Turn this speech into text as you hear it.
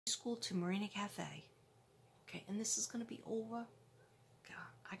School to Marina Cafe. Okay, and this is gonna be over. God,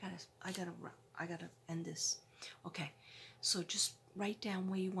 I gotta end this. Okay, so just write down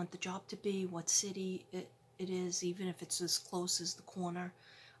where you want the job to be, what city it is, even if it's as close as the corner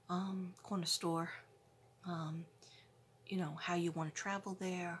store. You know, how you want to travel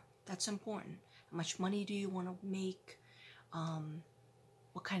there. That's important. How much money do you want to make?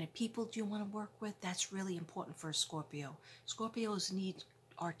 What kind of people do you want to work with? That's really important for a Scorpio. Scorpios need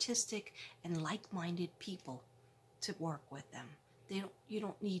artistic and like-minded people to work with them. You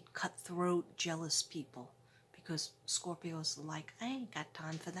don't need cutthroat, jealous people, because Scorpios are like, I ain't got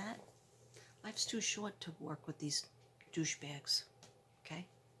time for that. Life's too short to work with these douchebags. Okay?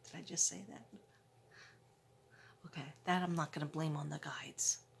 Did I just say that? Okay, that I'm not going to blame on the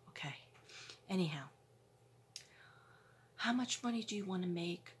guides. Okay. Anyhow, how much money do you want to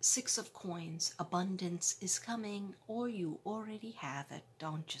make? 6 of coins. Abundance is coming, or you already have it,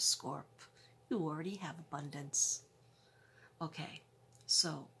 don't you, Scorp? You already have abundance. Okay,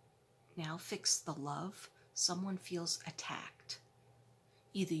 so now fix the love. Someone feels attacked.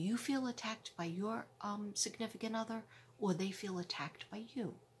 Either you feel attacked by your significant other, or they feel attacked by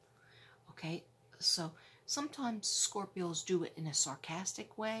you. Okay, so sometimes Scorpios do it in a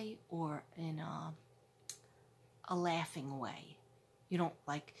sarcastic way or in a laughing way. You don't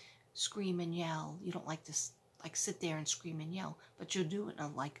like scream and yell. You don't like to like sit there and scream and yell, but you'll do it in a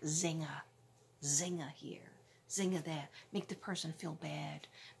like zinger here, zinger there. Make the person feel bad.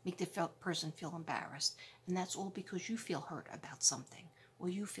 Make the person feel embarrassed. And that's all because you feel hurt about something, or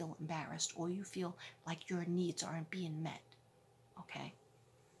you feel embarrassed, or you feel like your needs aren't being met. Okay?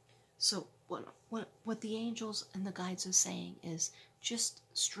 So what the angels and the guides are saying is just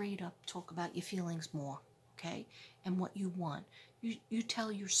straight up talk about your feelings more, okay? And what you want. You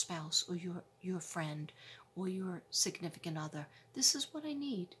tell your spouse or your friend or your significant other, this is what I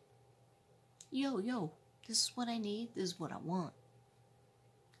need. Yo, this is what I need, this is what I want.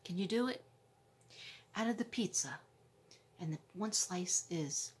 Can you do it? Out of the pizza, and one slice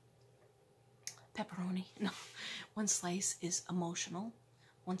is pepperoni. No, one slice is emotional.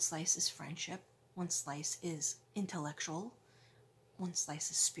 One slice is friendship. One slice is intellectual. One slice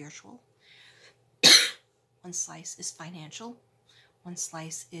is spiritual. One slice is financial. One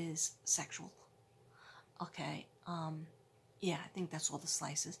slice is sexual. Okay, yeah, I think that's all the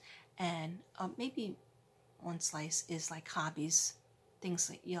slices. And maybe one slice is like hobbies, things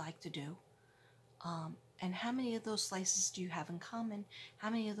that you like to do. And how many of those slices do you have in common? How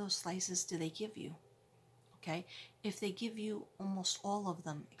many of those slices do they give you? Okay, if they give you almost all of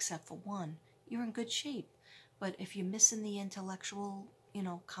them except for one, you're in good shape. But if you're missing the intellectual,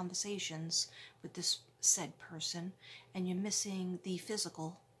 conversations with this said person, and you're missing the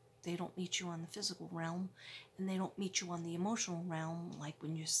physical, they don't meet you on the physical realm, and they don't meet you on the emotional realm, like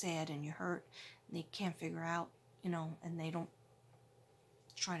when you're sad and you're hurt, and they can't figure out, and they don't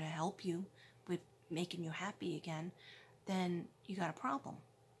try to help you with making you happy again, then you got a problem.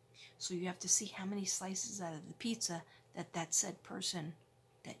 So you have to see how many slices out of the pizza that said person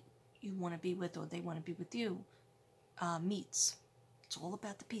that you want to be with or they want to be with you meets. It's all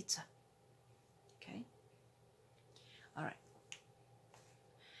about the pizza. Okay? All right.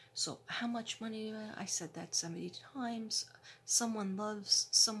 So how much money? I said that 70 times. Someone loves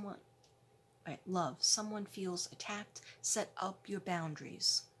someone. Right, love. Someone feels attacked. Set up your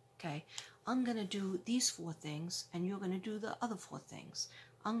boundaries. Okay? I'm going to do these 4 things, and you're going to do the other 4 things.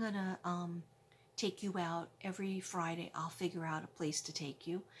 I'm going to take you out every Friday. I'll figure out a place to take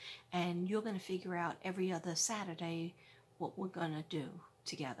you. And you're going to figure out every other Saturday what we're going to do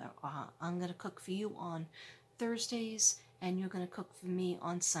together. I'm going to cook for you on Thursdays, and you're going to cook for me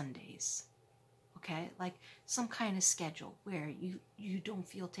on Sundays. Okay? Like some kind of schedule where you don't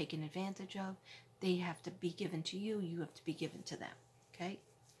feel taken advantage of. They have to be given to you. You have to be given to them. Okay?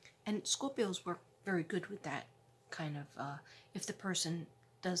 And Scorpios work very good with that kind of, if the person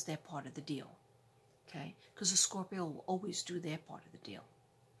does their part of the deal, okay? Because a Scorpio will always do their part of the deal,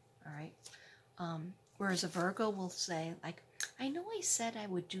 all right? Whereas a Virgo will say, like, I know I said I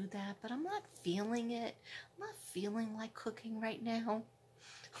would do that, but I'm not feeling it. I'm not feeling like cooking right now,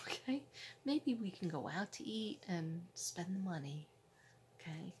 okay? Maybe we can go out to eat and spend the money,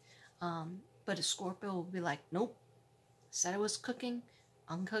 okay? But a Scorpio will be like, nope, said I was cooking.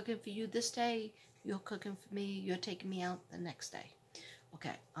 I'm cooking for you this day. You're cooking for me. You're taking me out the next day.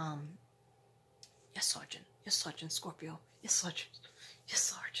 Okay, yes, Sergeant. Yes, Sergeant Scorpio. Yes, Sergeant. Yes,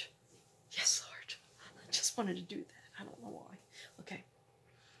 Sarge. Yes, Sarge. I just wanted to do that. I don't know why. Okay,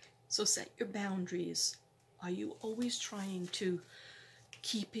 so set your boundaries. Are you always trying to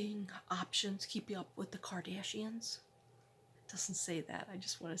keeping options, keeping up with the Kardashians? doesn't say that. I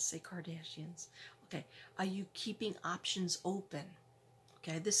just want to say Kardashians. Okay. Are you keeping options open?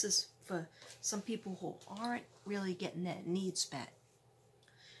 Okay. This is for some people who aren't really getting their needs met.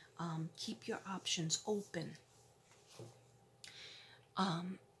 Keep your options open.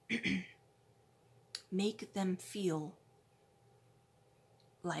 Make them feel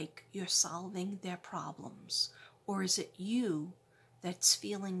like you're solving their problems. Or is it you that's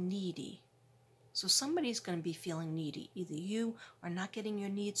feeling needy? So somebody's going to be feeling needy. Either you are not getting your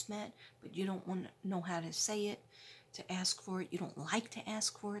needs met, but you don't want to know how to say it, to ask for it. You don't like to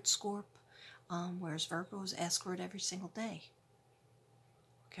ask for it, Scorp. Whereas Virgos ask for it every single day.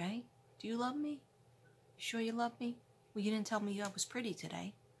 Okay? Do you love me? You sure you love me? Well, you didn't tell me I was pretty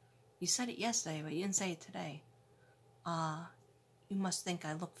today. You said it yesterday, but you didn't say it today. You must think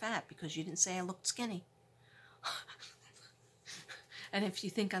I look fat because you didn't say I looked skinny. And if you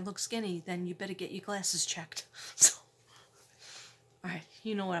think I look skinny, then you better get your glasses checked. So, alright,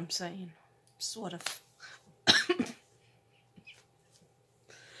 you know what I'm saying. Sort of.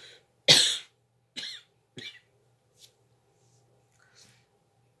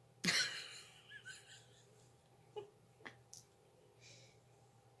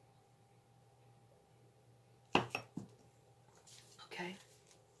 Okay,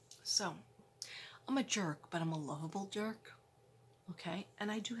 so I'm a jerk, but I'm a lovable jerk. Okay, and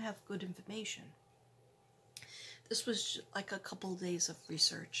I do have good information. This was like a couple of days of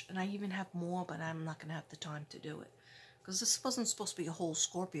research, and I even have more, but I'm not going to have the time to do it. Because this wasn't supposed to be a whole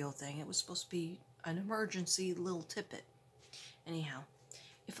Scorpio thing. It was supposed to be an emergency little tippet. Anyhow,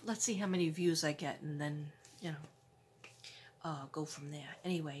 let's see how many views I get, and then, go from there.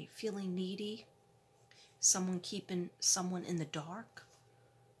 Anyway, feeling needy, someone keeping someone in the dark,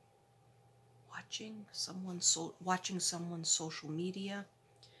 watching someone's social media.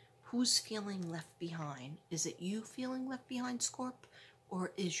 Who's feeling left behind? Is it you feeling left behind, Scorp?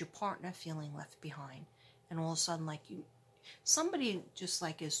 Or is your partner feeling left behind? And all of a sudden, somebody just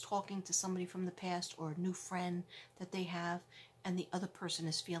is talking to somebody from the past or a new friend that they have, and the other person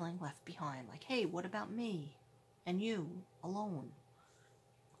is feeling left behind. Like, hey, what about me? And you, alone.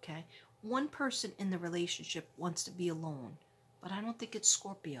 Okay? One person in the relationship wants to be alone, but I don't think it's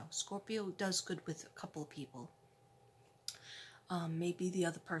Scorpio. Scorpio does good with a couple of people. Maybe the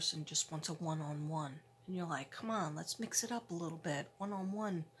other person just wants a one-on-one. And you're like, come on, let's mix it up a little bit.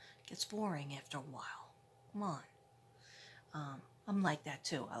 One-on-one gets boring after a while. Come on. I'm like that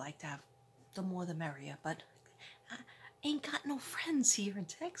too. I like to have the more the merrier. But I ain't got no friends here in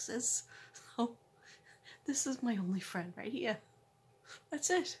Texas. So this is my only friend right here. That's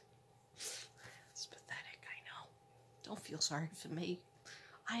it. It's pathetic, I know. Don't feel sorry for me.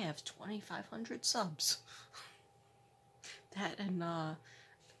 I have 2,500 subs. That and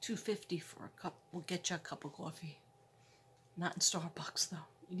 $2.50 for a cup will get you a cup of coffee. Not in Starbucks though.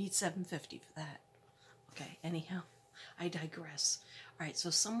 You need $7.50 for that. Okay, anyhow, I digress. Alright, so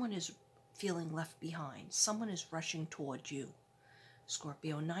someone is feeling left behind. Someone is rushing towards you.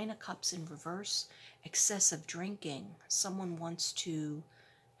 Scorpio, 9 of Cups in reverse. Excessive drinking. Someone wants to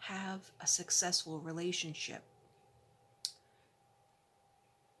have a successful relationship.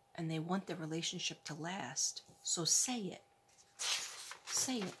 And they want the relationship to last. So say it.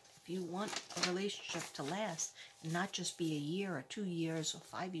 Say it. If you want a relationship to last and not just be a year or 2 years or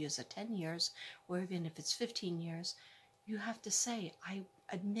 5 years or 10 years, or even if it's 15 years, you have to say, I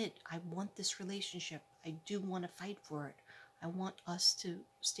admit I want this relationship. I do want to fight for it. I want us to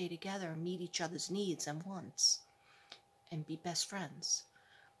stay together and meet each other's needs and wants and be best friends.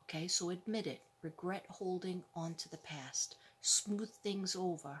 Okay, so admit it. Regret holding on to the past. Smooth things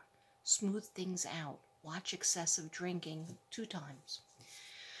over. Smooth things out. Watch excessive drinking 2 times.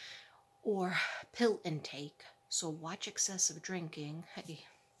 Or pill intake. So watch excessive drinking. Hey,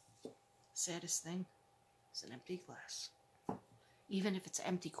 saddest thing is an empty glass. Even if it's an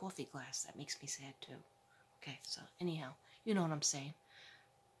empty coffee glass, that makes me sad too. Okay, so anyhow, you know what I'm saying.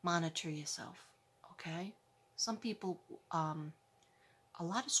 Monitor yourself, okay? Some people, a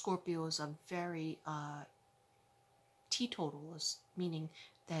lot of Scorpios are very teetotalers, meaning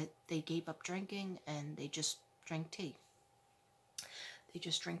that they gave up drinking and they just drank tea. They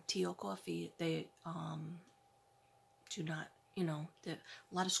just drink tea or coffee. They do not, a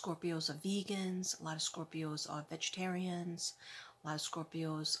lot of Scorpios are vegans. A lot of Scorpios are vegetarians. A lot of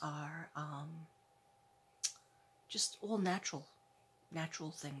Scorpios are just all natural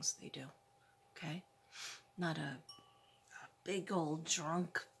things they do. Okay? Not a big old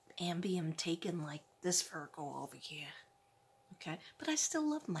drunk Ambien taken like this Virgo over here. Okay? But I still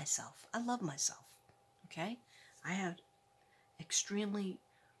love myself. I love myself. Okay? I have extremely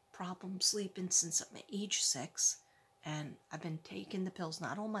problem sleeping since I'm age 6, And I've been taking the pills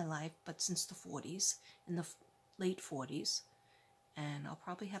not all my life, but since the 40s, in the late 40s. And I'll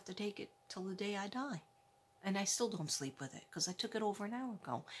probably have to take it till the day I die. And I still don't sleep with it because I took it over an hour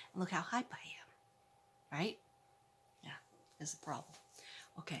ago. And look how hype I am. Right? Yeah, is the problem.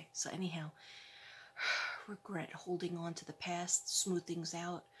 Okay, so anyhow, regret holding on to the past, smooth things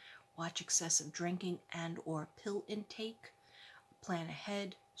out, watch excessive drinking and or pill intake, plan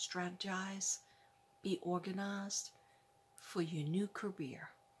ahead, strategize, be organized for your new career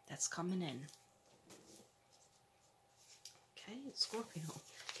that's coming in. Okay, Scorpio,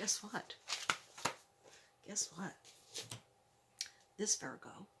 guess what? Guess what? This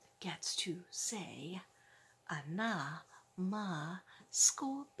Virgo gets to say, Ana ma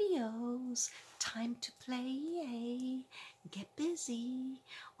Scorpios, time to play. Get busy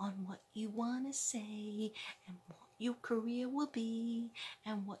on what you want to say and what your career will be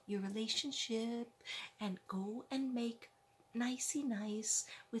and what your relationship, and go and make nicey nice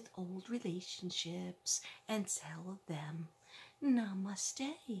with old relationships and tell them namaste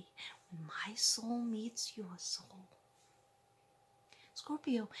when my soul meets your soul.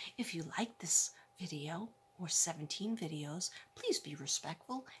 Scorpio, if you like this video or 17 videos, please be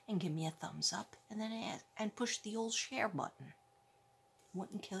respectful and give me a thumbs up, and then push the old share button.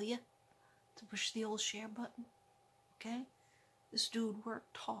 Wouldn't kill you to push the old share button, okay? This dude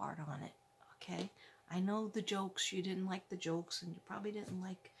worked hard on it, okay? I know the jokes, you didn't like the jokes, and you probably didn't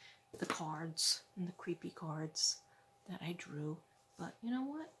like the cards and the creepy cards that I drew, but you know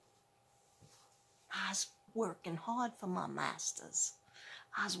what? I was working hard for my masters.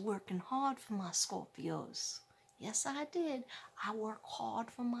 I was working hard for my Scorpios. Yes, I did. I work hard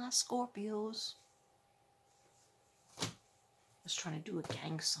for my Scorpios. I was trying to do a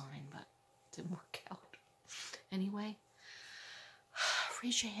gang sign, but it didn't work out. Anyway,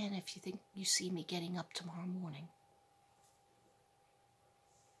 raise your hand if you think you see me getting up tomorrow morning.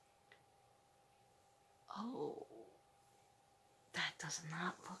 Oh, that does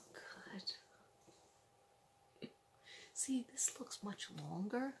not look good. See, this looks much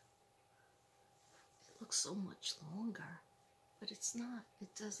longer. It looks so much longer, but it's not.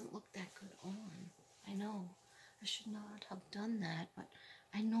 It doesn't look that good on. I know. I should not have done that, but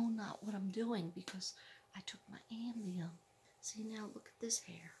I know not what I'm doing because I took my Ambien. See, now look at this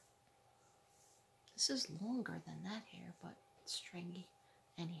hair. This is longer than that hair, but it's stringy.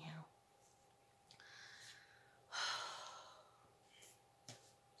 Anyhow.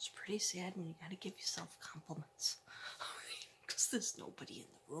 It's pretty sad when you gotta give yourself compliments. Because there's nobody in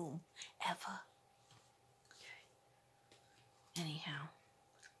the room, ever. Okay. Anyhow.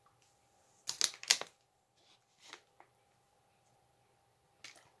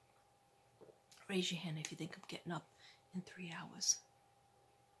 Raise your hand if you think I'm getting up in 3 hours.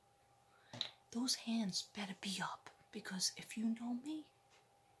 Those hands better be up, because if you know me,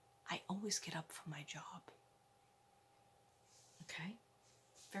 I always get up for my job. Okay?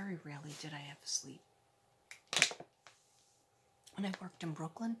 Very rarely did I ever sleep. When I worked in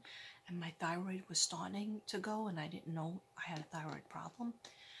Brooklyn and my thyroid was starting to go and I didn't know I had a thyroid problem,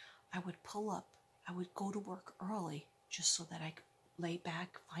 I would pull up, I would go to work early just so that I could lay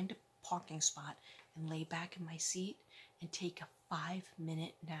back, find a parking spot and lay back in my seat and take a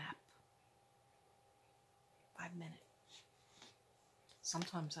 5-minute nap. 5 minutes.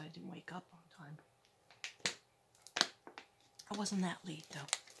 Sometimes I didn't wake up on time. I wasn't that late though.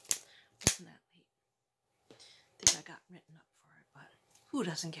 Wasn't that late. I think I got written up for it, but who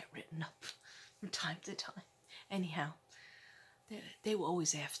doesn't get written up from time to time? Anyhow, they were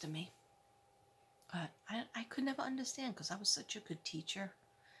always after me. I could never understand because I was such a good teacher.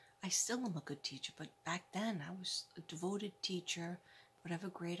 I still am a good teacher, but back then I was a devoted teacher. Whatever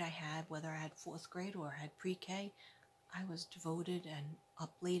grade I had, whether I had 4th grade or I had pre-K, I was devoted and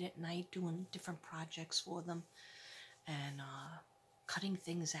up late at night doing different projects for them and cutting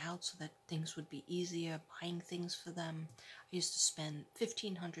things out so that things would be easier, buying things for them. I used to spend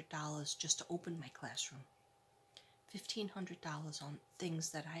 $1,500 just to open my classroom. $1,500 on things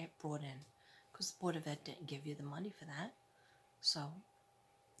that I had brought in because the Board of Ed didn't give you the money for that. So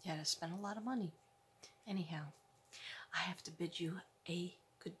you had to spend a lot of money. Anyhow, I have to bid you a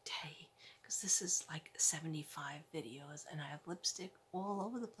good day because this is like 75 videos and I have lipstick all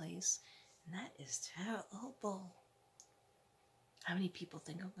over the place and that is terrible. How many people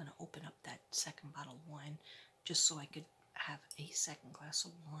think I'm going to open up that second bottle of wine just so I could have a second glass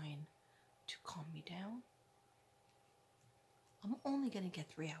of wine to calm me down? I'm only going to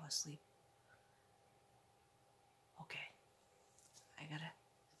get 3 hours sleep. Okay. I got to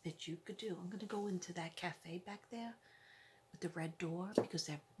bid you good do. I'm going to go into that cafe back there with the red door because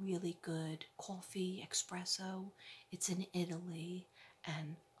they're really good coffee, espresso. It's in Italy.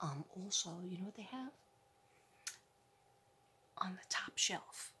 And also, you know what they have? On the top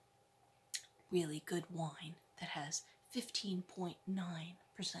shelf, really good wine that has 15.9%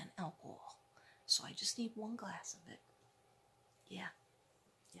 alcohol. So I just need one glass of it. Yeah,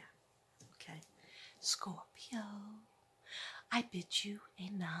 yeah, okay. Scorpio, I bid you a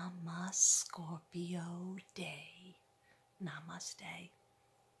Namaste Scorpio day. Namaste.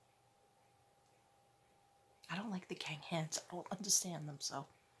 I don't like the gang hands. I don't understand them, so.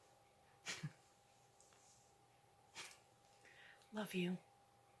 Love you.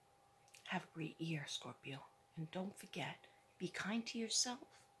 Have a great year, Scorpio. And don't forget, be kind to yourself,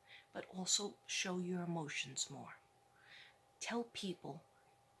 but also show your emotions more. Tell people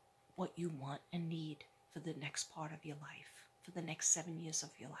what you want and need for the next part of your life, for the next 7 years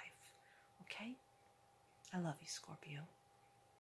of your life. Okay? I love you, Scorpio.